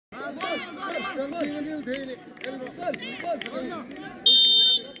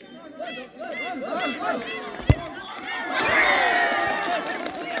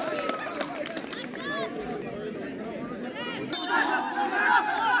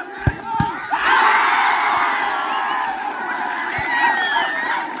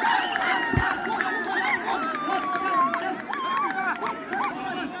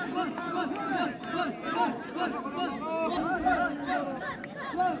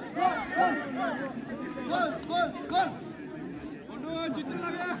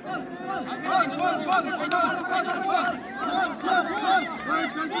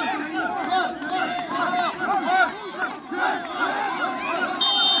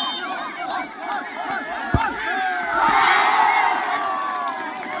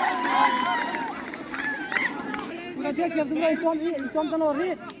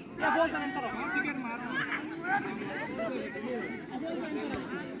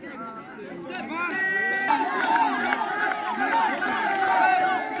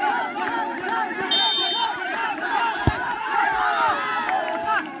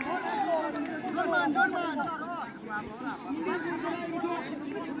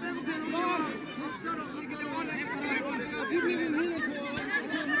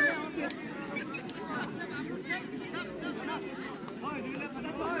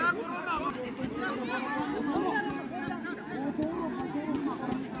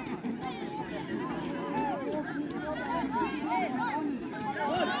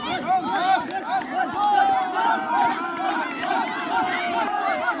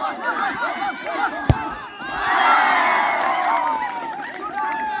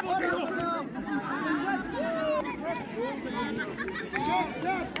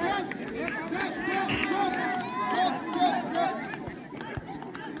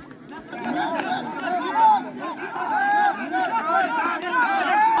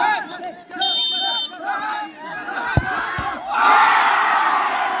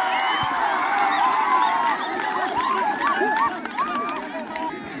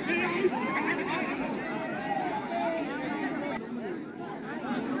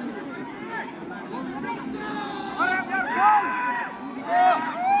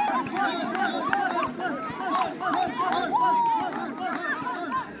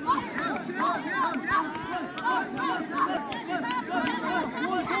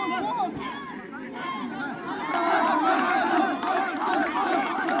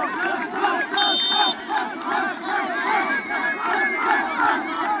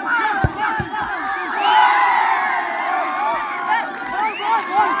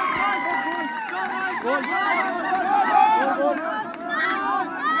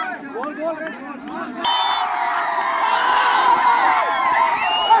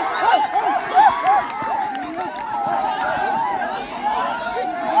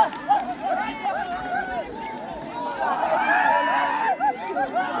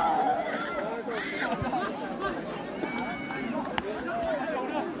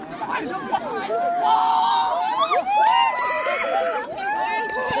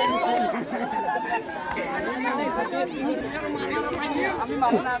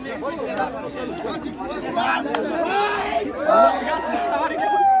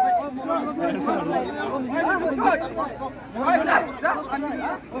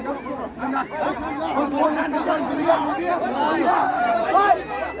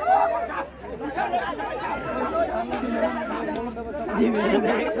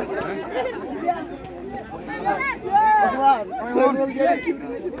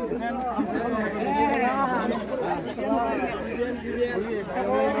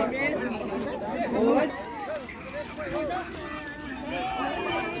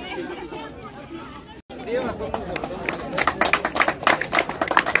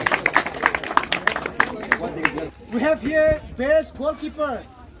We have here best goalkeeper.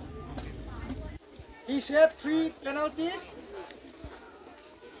 He saved 3 penalties,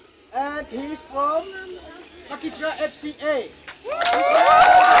 and he is from Lakhichara FC.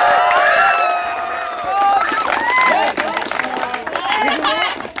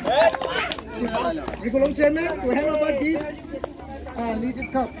 Rigunlong chairman to hand over this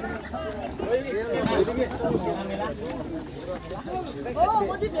leadership cup.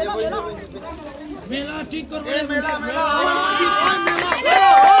 Mela ठीक करो मेला मेला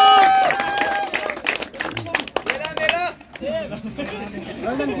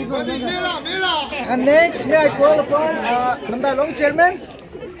And next, here I call upon Rigunlong chairman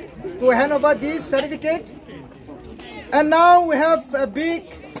to hand over this certificate. And now we have a big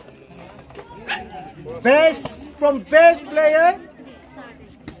best player.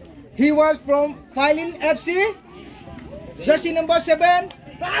 He was from Phailien FC, jersey number 7.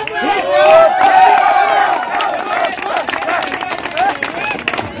 We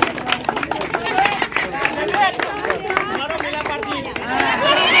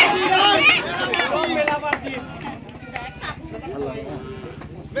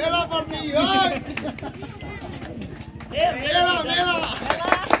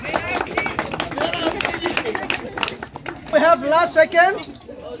have last second.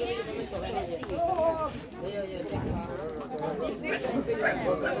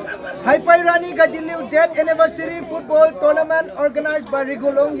 Haipei Rani Gaidinliu Death Anniversary Football Tournament organized by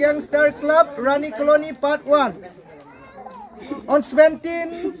Rigunlong Youngstar Club, Rani Colony Part 1. On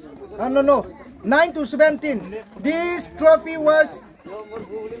 9 to 17. This trophy was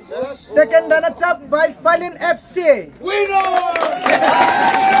taken down by Phailien FC.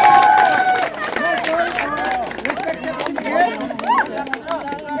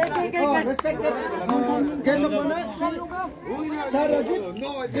 Respected guest of honor,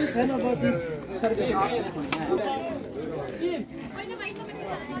 please hand over this certificate.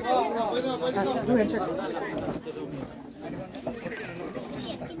 Do handshake.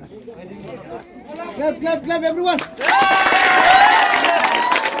 Clap, everyone.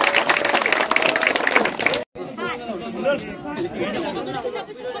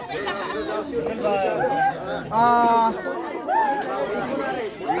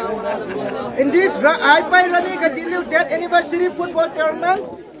 In this Haipei Rani Gaidinliu Death Anniversary Football Tournament,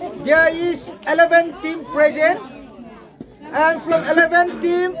 there is 11 teams present, and from 11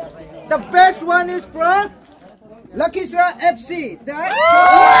 teams, the best one is from Lakhichara FC.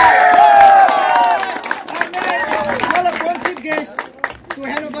 All appointed guests to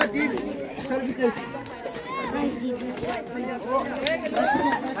hand over this certificate.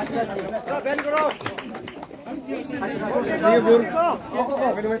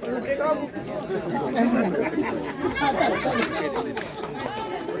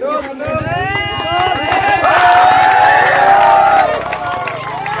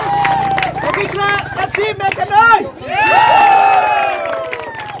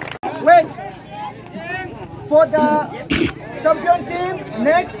 Wait, for the champion team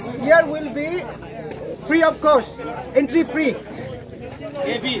next year will be free of cost, entry free.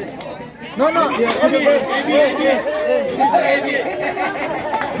 No. Yeah.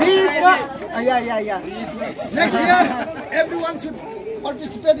 Next year, everyone should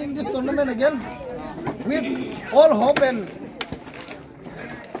participate in this tournament again with all hope and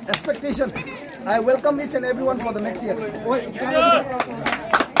expectation. I welcome each and everyone for the next year.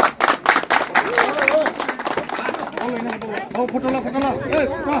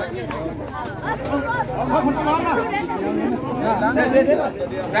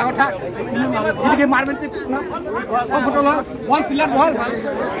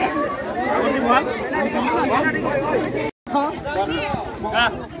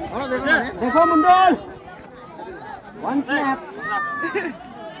 One snap.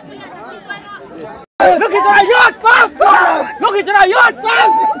 Lakhichara youth, Lakhichara youth,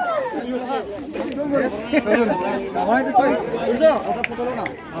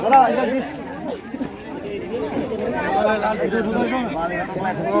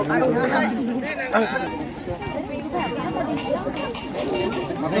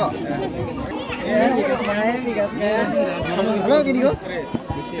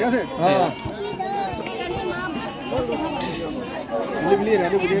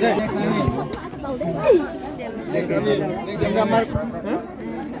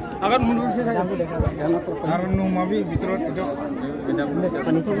 agar mundur saja. Karena mami bitrot itu.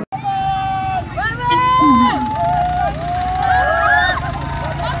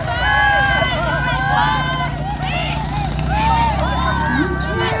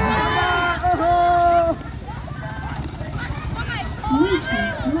 Wi-Fi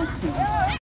connected.